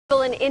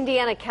People in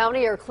Indiana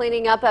County are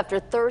cleaning up after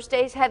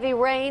Thursday's heavy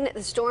rain.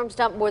 The storms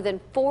dumped more than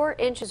 4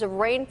 inches of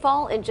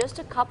rainfall in just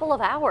a couple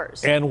of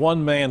hours. And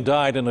one man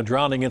died in a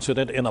drowning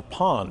incident in a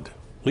pond.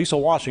 Lisa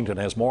Washington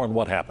has more on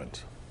what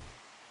happened.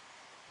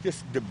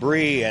 Just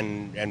debris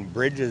and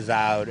bridges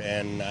out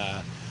and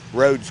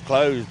roads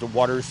closed. The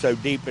water's so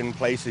deep in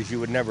places you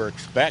would never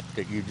expect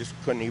that you just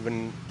couldn't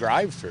even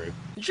drive through.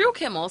 Drew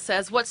Kimmel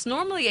says what's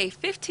normally a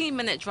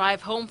 15-minute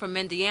drive home from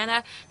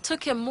Indiana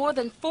took him more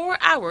than 4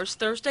 hours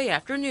Thursday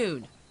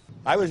afternoon.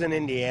 I was in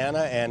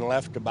Indiana and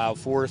left about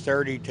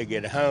 4:30 to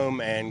get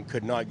home and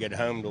could not get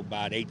home till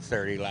about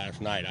 8:30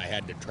 last night. I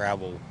had to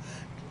travel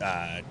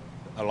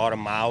a lot of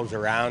miles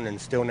around and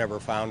still never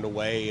found a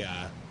way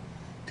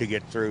to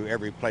get through.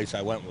 Every place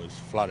I went was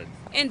flooded.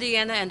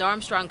 Indiana and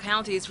Armstrong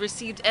counties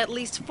received at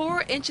least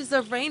 4 inches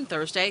of rain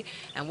Thursday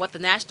and what the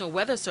National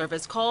Weather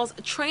Service calls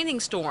training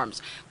storms,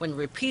 when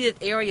repeated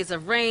areas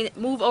of rain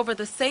move over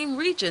the same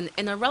region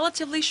in a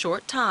relatively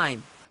short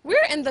time.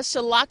 We're in the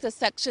Shalakta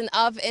section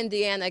of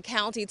Indiana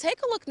County.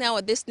 Take a look now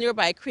at this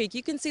nearby creek.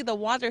 You can see the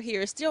water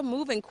here is still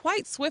moving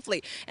quite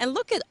swiftly. And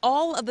look at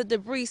all of the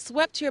debris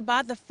swept here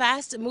by the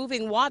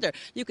fast-moving water.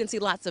 You can see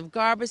lots of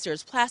garbage.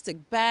 There's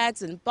plastic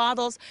bags and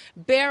bottles,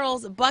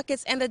 barrels,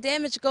 buckets, and the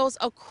damage goes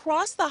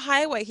across the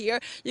highway here.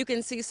 You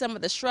can see some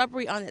of the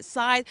shrubbery on its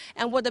side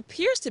and what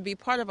appears to be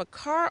part of a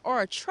car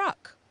or a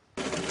truck.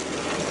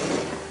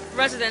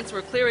 Residents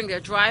were clearing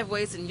their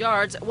driveways and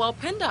yards while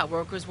PennDOT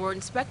workers were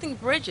inspecting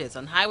bridges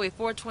on Highway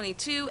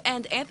 422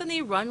 and Anthony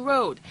Run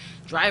Road.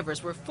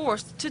 Drivers were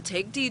forced to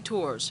take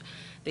detours.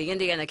 The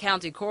Indiana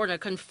County coroner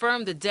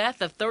confirmed the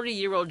death of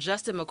 30-year-old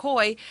Justin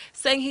McCoy,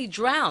 saying he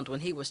drowned when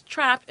he was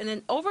trapped in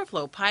an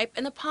overflow pipe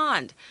in a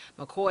pond.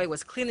 McCoy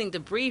was cleaning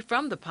debris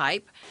from the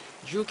pipe.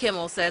 Drew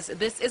Kimmel says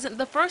this isn't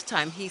the first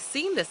time he's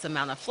seen this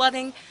amount of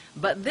flooding,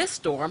 but this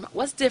storm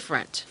was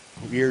different.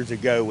 Years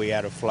ago we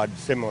had a flood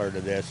similar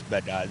to this,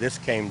 but this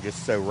came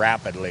just so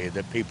rapidly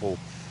that people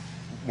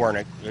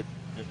weren't,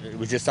 it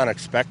was just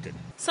unexpected.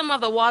 Some of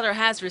the water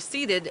has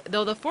receded,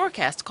 though the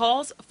forecast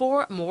calls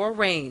for more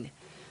rain.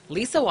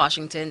 Lisa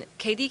Washington,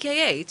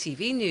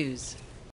 KDKA-TV News.